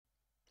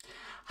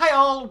Hi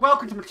all,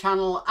 welcome to my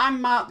channel.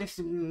 I'm Mark, this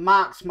is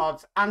Mark's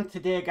Mods, and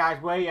today guys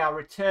we are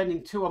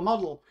returning to a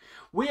model.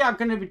 We are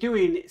going to be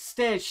doing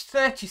stage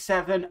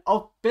 37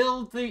 of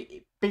Build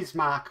the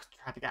Bismarck.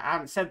 I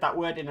haven't said that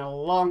word in a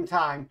long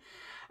time.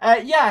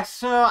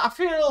 So I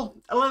feel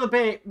a little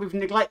bit we've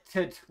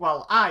neglected,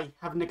 well I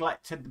have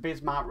neglected the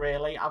Bismarck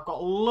really. I've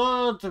got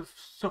loads of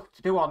stuff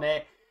to do on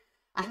it.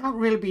 I haven't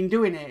really been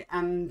doing it,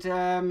 and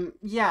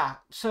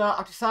so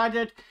I've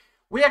decided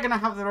we are going to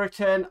have the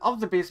return of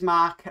the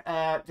Bismarck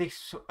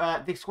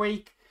this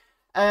week.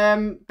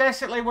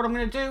 Basically, what I'm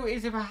going to do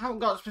is, if I haven't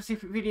got a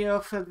specific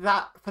video for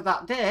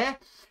that day,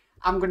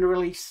 I'm going to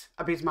release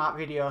a Bismarck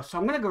video. So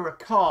I'm going to go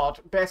record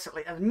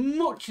basically as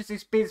much of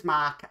this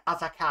Bismarck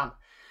as I can.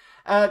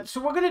 So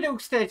we're going to do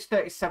stage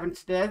 37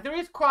 today. There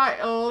is quite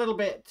a little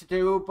bit to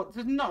do, but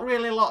there's not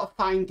really a lot of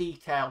fine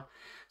detail.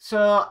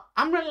 So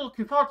I'm really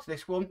looking forward to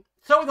this one.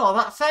 So with all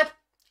that said,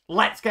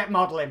 let's get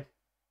modelling.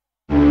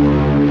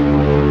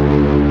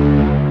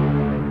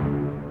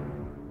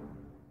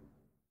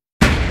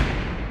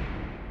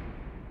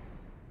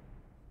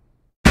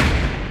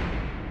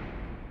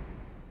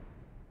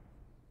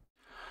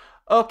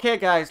 Okay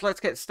guys, let's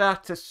get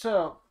started.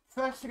 So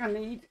first thing I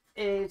need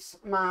is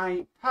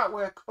my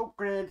Partwork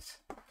Upgrades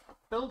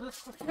Builder's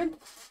Cushion.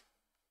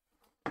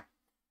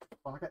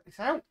 While I get this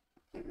out.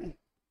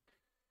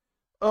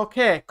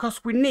 Okay,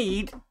 because we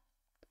need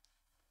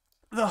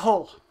the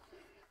hull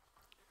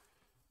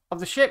of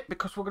the ship,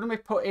 because we're going to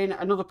be putting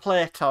another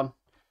plate on.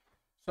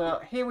 So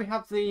here we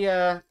have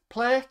the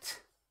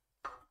plate.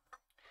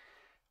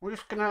 We're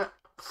just going to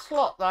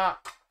slot that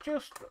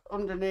just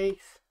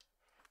underneath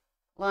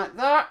like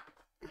that.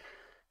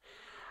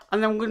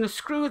 And then we're going to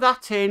screw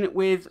that in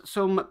with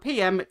some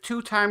PM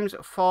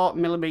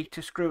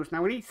 2x4mm screws.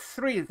 Now we need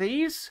 3 of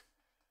these.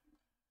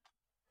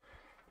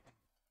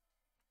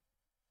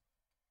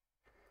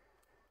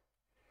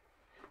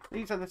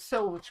 These are the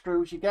silver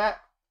screws you get.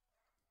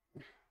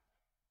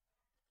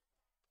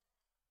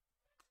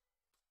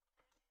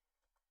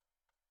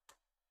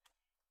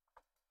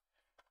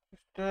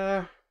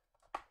 Just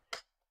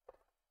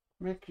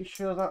making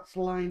sure that's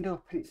lined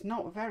up. It's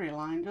not very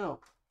lined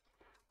up.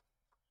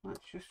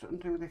 Let's just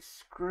undo this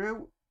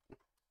screw.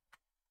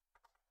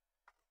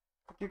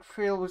 I did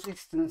feel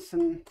resistance,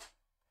 and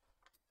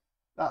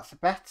that's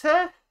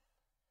better.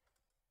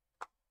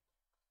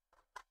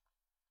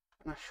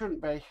 And I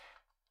shouldn't be.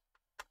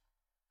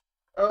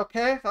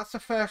 Okay, that's the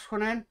first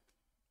one in.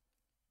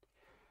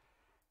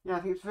 Yeah,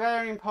 I think it's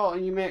very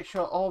important you make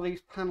sure all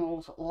these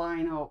panels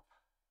line up.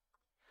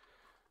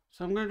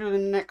 So I'm going to do the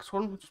next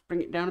one. We'll just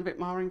bring it down a bit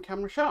more in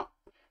camera shot.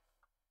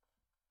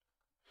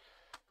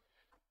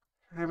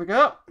 There we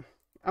go.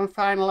 And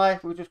finally,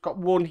 we've just got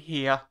one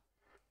here.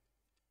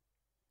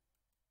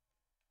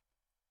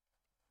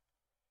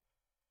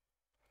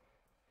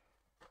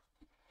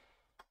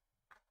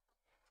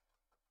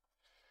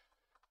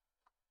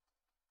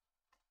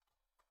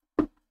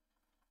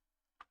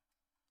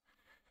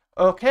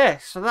 Okay,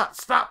 so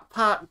that's that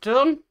part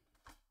done.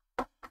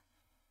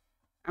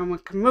 And we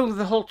can move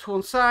the hull to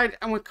one side,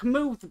 and we can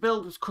move the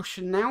builder's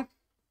cushion now.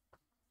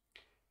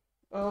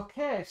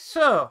 Okay,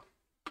 so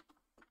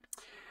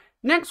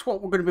next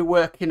what we're going to be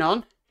working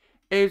on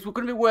is we're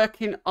going to be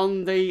working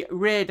on the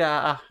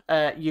radar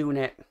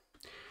unit.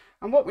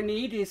 And what we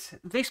need is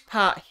this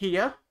part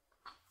here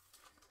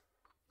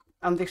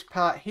and this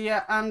part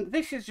here, and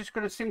this is just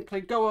going to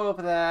simply go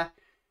over there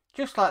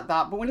just like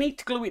that, but we need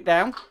to glue it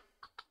down.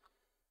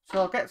 So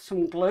I'll get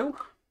some glue.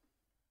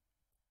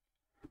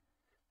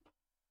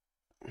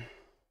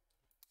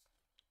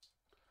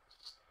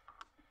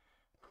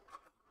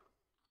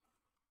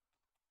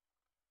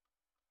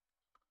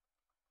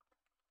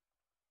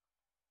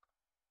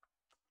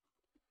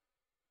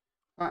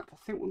 Right, I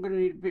think we're going to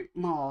need a bit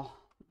more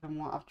than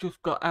what I've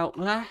just got out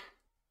there,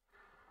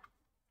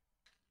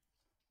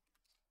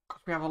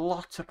 because we have a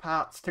lot of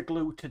parts to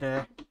glue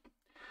today.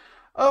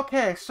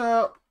 Okay,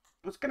 so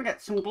I'm just going to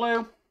get some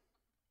glue.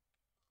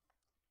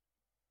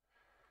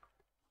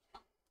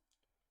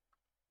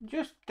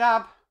 Just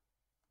dab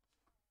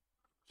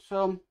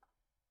some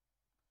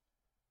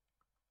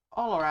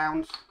all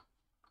around.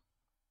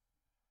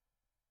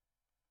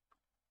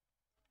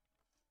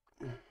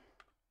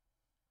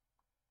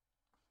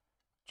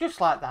 Just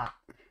like that.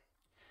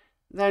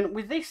 Then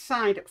with this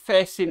side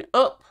facing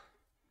up,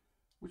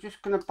 we're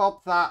just going to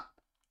bob that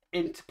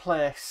into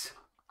place.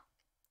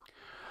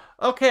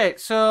 Okay,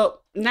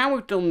 so now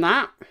we've done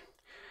that,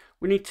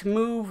 we need to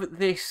move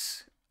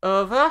this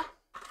over.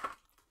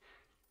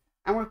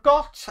 And we've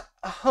got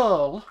a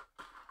hole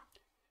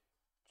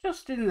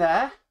just in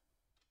there.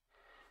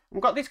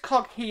 We've got this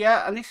cog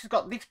here, and this has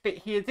got this bit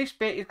here. This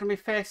bit is going to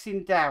be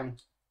facing down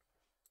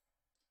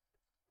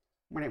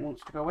when it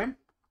wants to go in.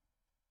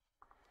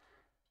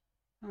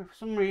 Oh, for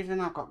some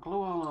reason I've got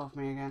glue all over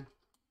me again.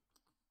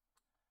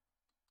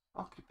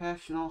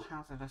 Occupational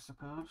hazard, I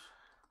suppose.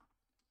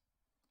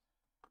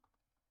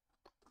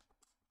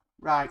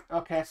 Right,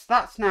 okay, so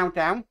that's now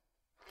down.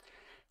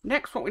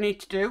 Next, what we need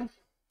to do,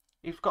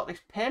 you've got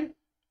this pin.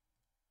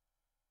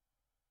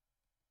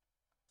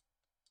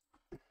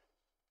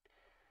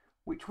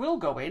 which will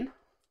go in.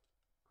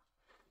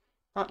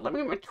 But let me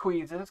get my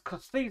tweezers,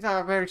 because these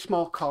are very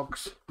small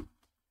cogs.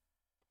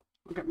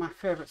 I'll get my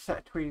favourite set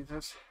of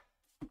tweezers.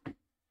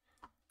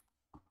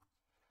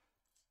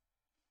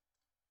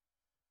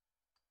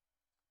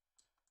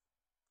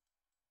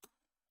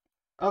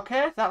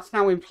 Okay, that's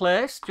now in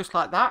place, just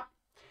like that.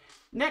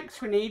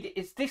 Next we need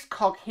is this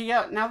cog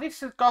here. Now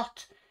this has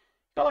got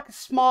like a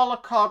smaller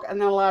cog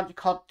and then a larger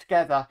cog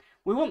together.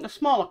 We want the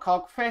smaller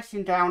cog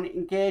facing down,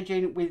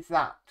 engaging with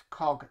that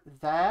cog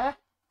there.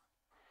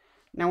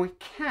 Now we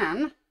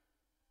can,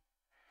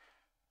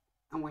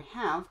 and we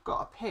have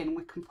got a pin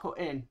we can put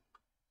in.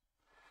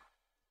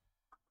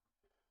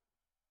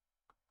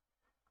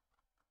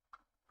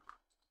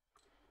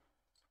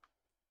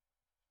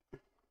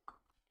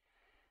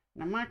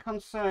 Now my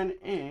concern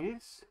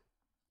is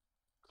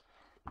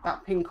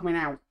that pin coming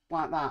out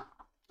like that.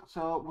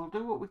 So we'll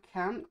do what we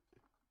can.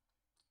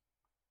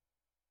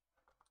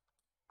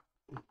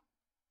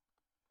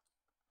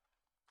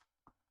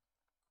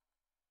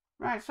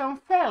 Right, so I'm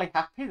fairly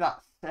happy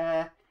that's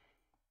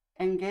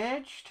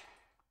engaged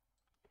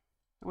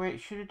the way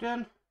it should have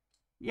done.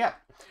 Yep.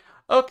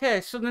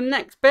 Okay, so the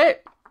next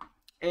bit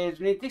is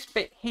we need this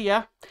bit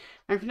here.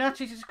 Now if you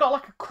notice, it's got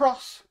like a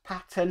cross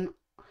pattern,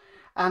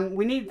 and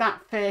we need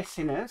that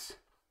facing us.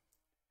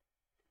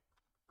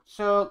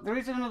 So there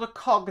is another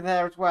cog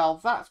there as well.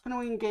 That's going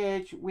to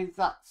engage with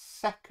that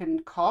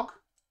second cog.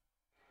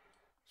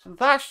 So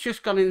that's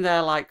just gone in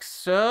there like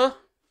so.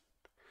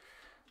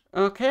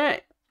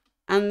 Okay.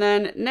 And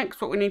then next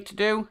what we need to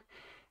do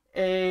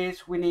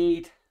is we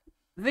need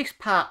this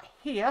part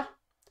here.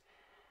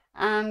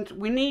 And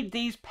we need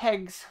these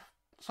pegs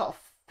sort of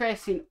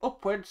facing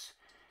upwards.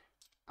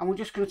 And we're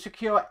just going to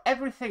secure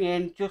everything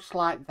in just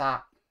like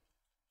that.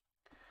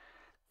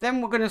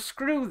 Then we're going to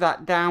screw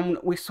that down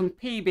with some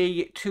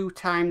PB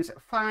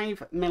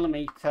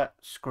 2x5mm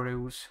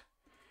screws.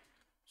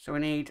 So we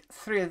need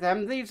 3 of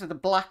them. These are the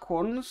black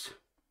ones.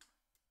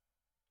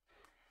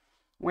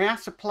 We are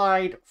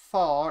supplied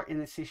 4 in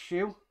this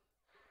issue.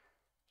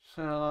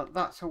 So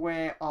that's a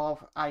way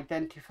of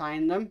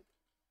identifying them.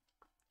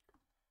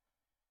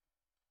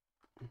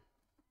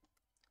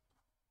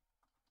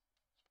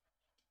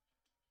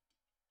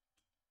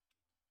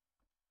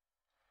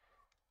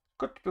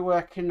 Good to be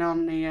working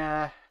on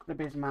the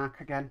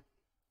Bismarck again,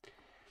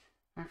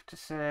 I have to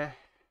say.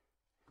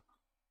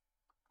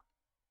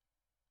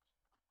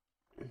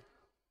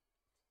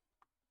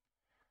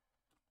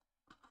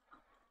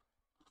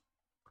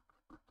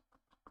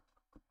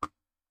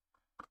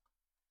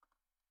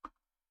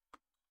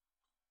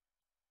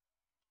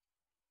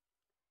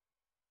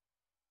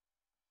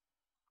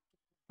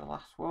 The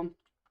last one.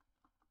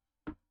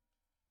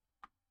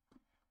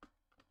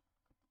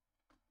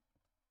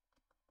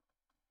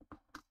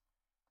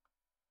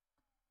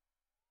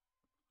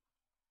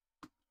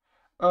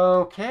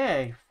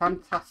 Okay,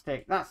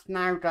 fantastic. That's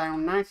now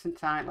down nice and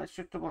tight. Let's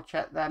just double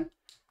check then.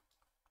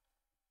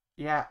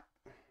 Yeah.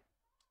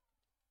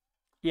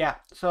 Yeah,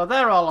 so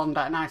they're all on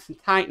that nice and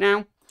tight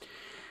now.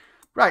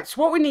 Right,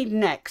 so what we need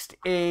next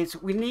is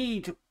we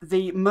need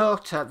the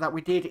motor that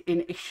we did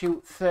in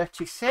issue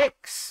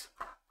 36,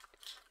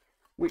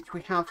 which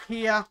we have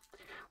here.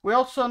 We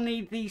also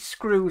need these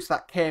screws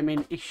that came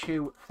in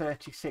issue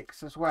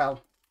 36 as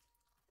well.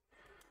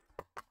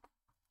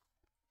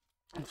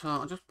 And so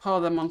I'll just pour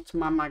them onto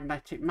my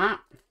magnetic mat.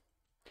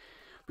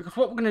 Because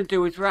what we're going to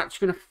do is we're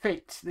actually going to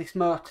fit this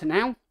motor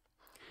now.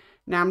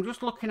 Now I'm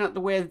just looking at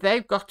the way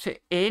they've got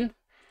it in.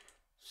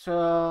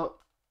 So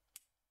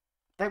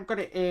they've got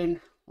it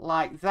in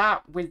like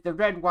that with the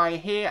red wire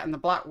here and the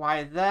black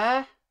wire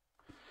there.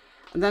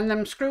 And then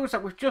them screws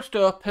that we've just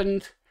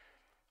opened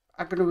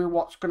are going to be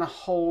what's going to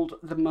hold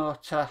the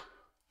motor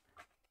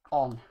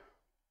on.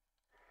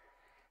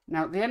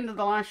 Now at the end of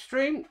the live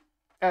stream,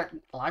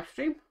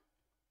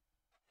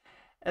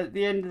 at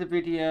the end of the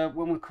video,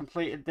 when we've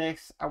completed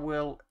this, I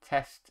will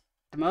test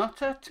the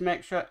motor to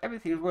make sure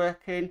everything is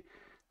working.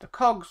 The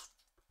cogs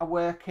are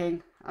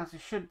working as they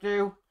should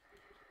do.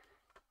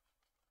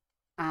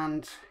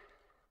 And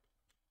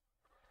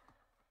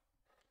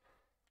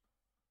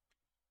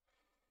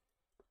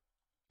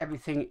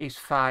everything is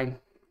fine.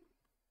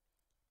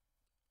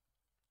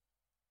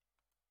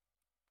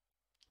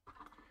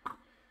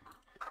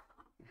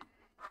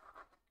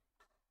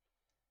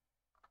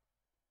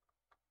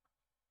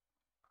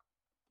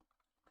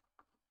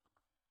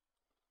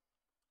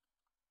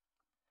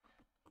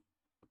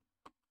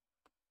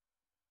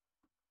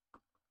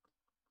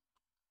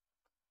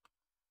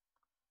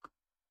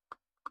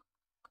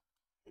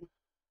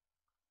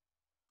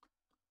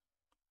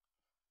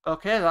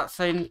 Okay, that's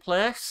in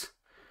place.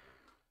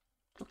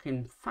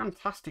 Looking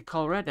fantastic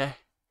already.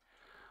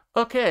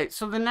 Okay,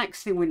 so the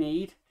next thing we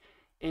need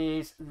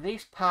is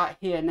this part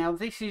here. Now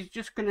this is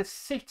just going to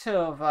sit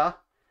over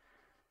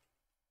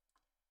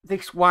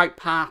this white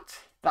part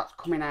that's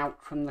coming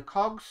out from the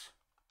cogs.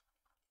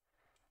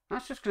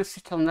 That's just going to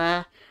sit on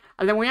there.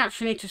 And then we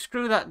actually need to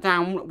screw that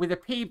down with a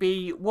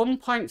PB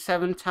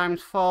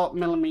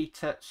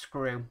 1.7x4mm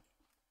screw.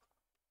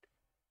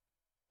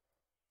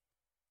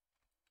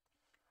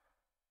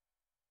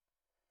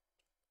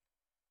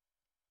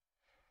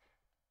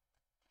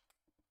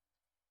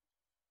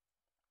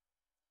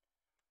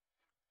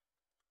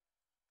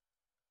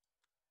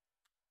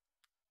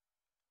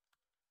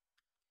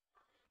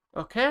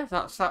 Okay,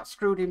 that's that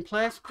screwed in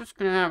place. Just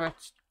going to have a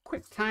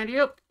quick tidy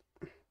up.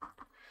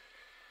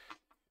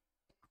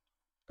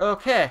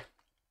 Okay,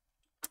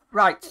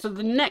 right, so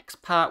the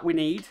next part we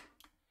need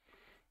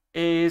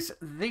is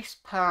this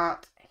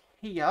part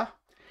here.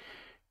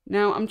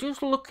 Now, I'm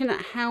just looking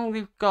at how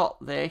they've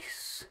got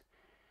this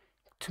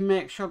to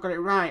make sure I got it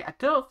right. I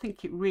don't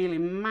think it really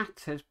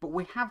matters, but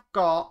we have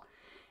got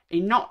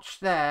a notch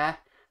there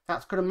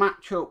that's going to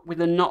match up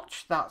with a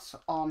notch that's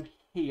on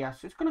here.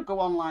 So it's going to go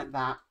on like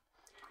that.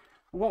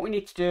 What we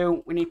need to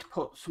do, we need to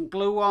put some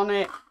glue on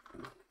it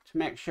to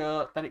make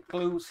sure that it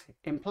glues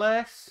in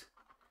place.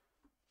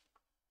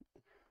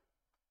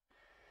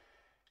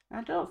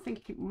 I don't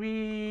think it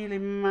really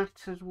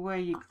matters where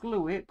you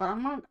glue it, but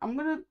I'm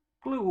going to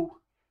glue,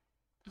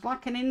 there's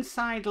like an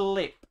inside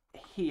lip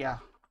here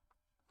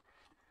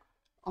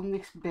on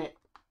this bit.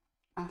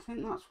 I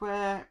think that's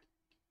where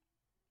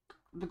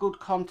the good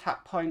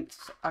contact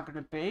points are going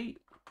to be.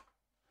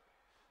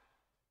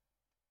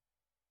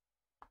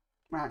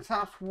 Right, so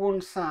that's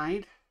one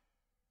side.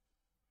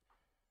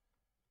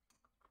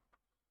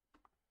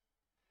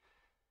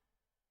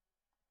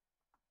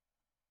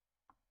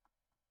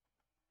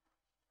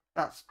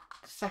 That's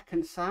the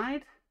second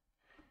side.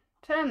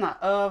 Turn that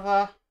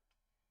over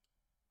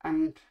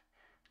and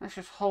let's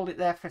just hold it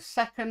there for a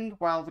second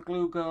while the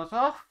glue goes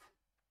off.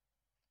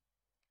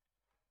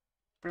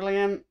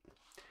 Brilliant.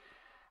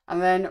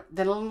 And then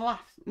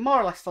more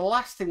or less the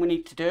last thing we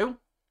need to do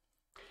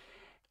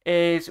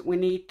is we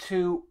need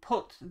to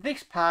put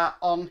this part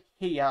on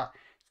here.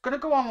 It's going to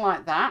go on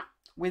like that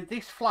with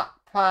this flat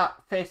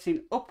part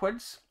facing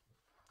upwards.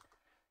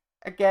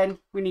 Again,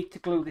 we need to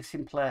glue this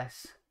in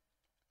place.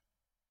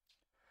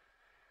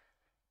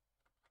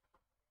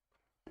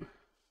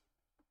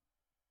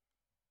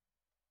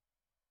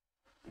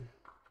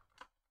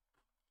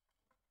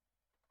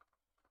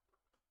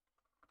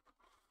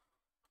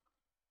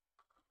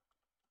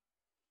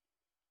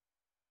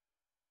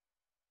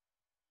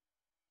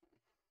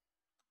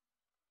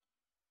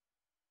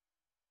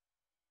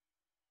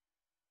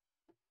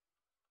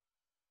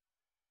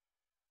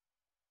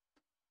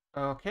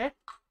 Okay,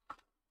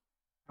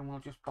 and we'll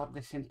just bob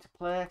this into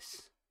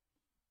place,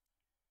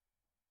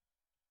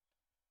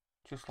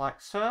 just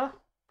like so.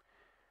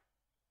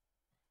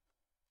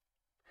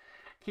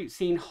 Keep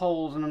seeing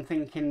holes and I'm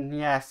thinking,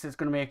 yes, there's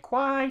going to be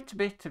quite a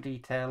bit of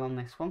detail on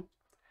this one.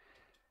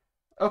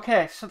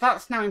 Okay, so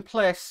that's now in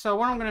place. So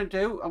what I'm going to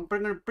do, I'm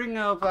going to bring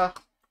over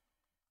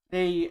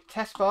the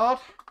test board.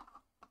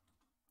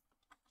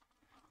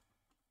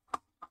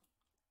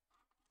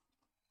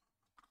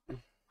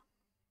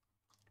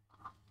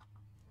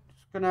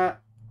 Gonna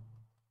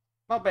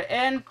bob it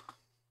in.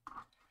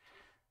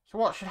 So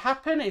what should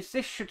happen is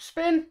this should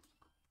spin,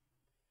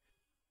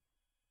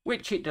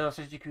 which it does,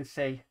 as you can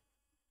see.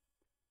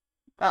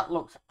 That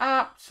looks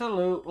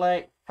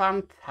absolutely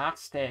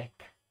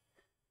fantastic.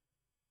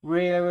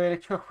 Really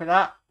chuffed with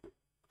that.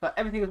 So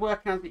everything is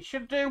working as it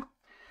should do,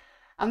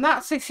 and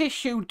that's this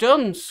issue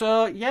done.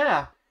 So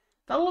yeah,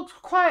 that looks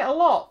quite a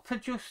lot for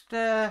just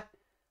a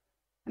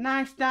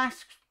nice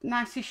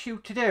issue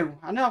to do.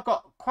 I know I've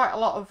got quite a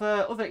lot of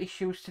other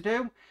issues to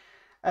do,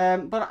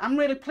 but I'm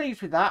really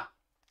pleased with that,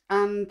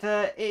 and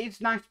it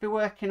is nice to be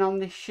working on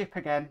this ship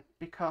again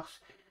because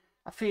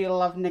I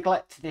feel I've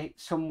neglected it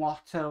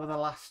somewhat over the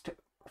last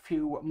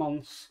few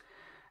months,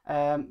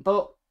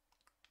 but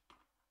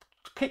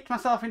kicked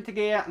myself into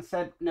gear and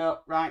said, no,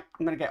 right,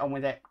 I'm going to get on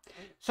with it.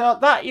 So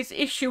that is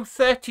issue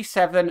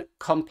 37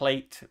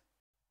 complete.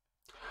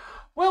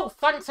 Well,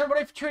 thanks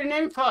everybody for tuning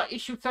in for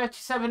issue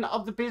 37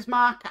 of the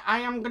Bismarck. I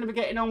am going to be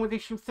getting on with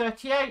issue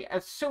 38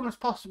 as soon as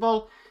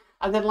possible.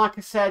 And then, like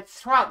I said,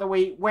 throughout the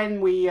week, when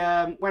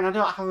I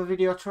don't have a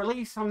video to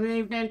release on the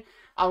evening,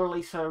 I'll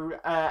release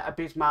a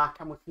Bismarck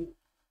and we can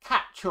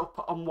catch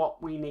up on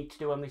what we need to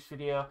do on this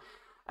video.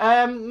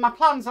 My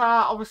plans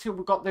are, obviously,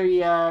 we've got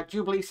the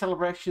Jubilee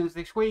celebrations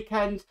this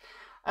weekend.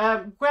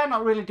 We're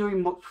not really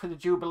doing much for the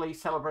Jubilee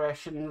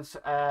celebrations,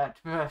 to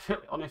be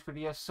perfectly honest with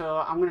you,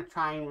 so I'm going to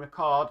try and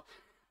record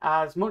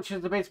as much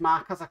of the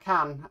Bismarck as I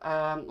can,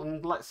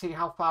 and let's see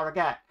how far I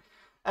get.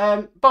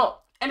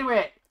 But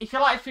anyway, if you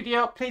like this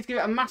video, please give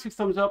it a massive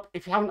thumbs up.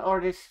 If you haven't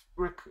already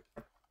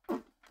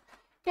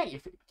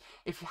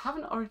if you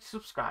haven't already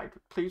subscribed,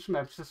 please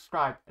remember to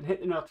subscribe and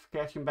hit the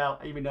notification bell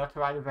and you'll be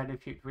notified of any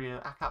future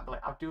videos. I can't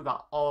believe I do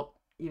that all,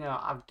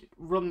 I've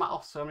run that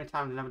off so many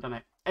times and never done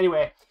it.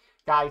 Anyway,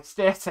 guys,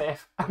 stay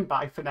safe and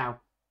bye for now.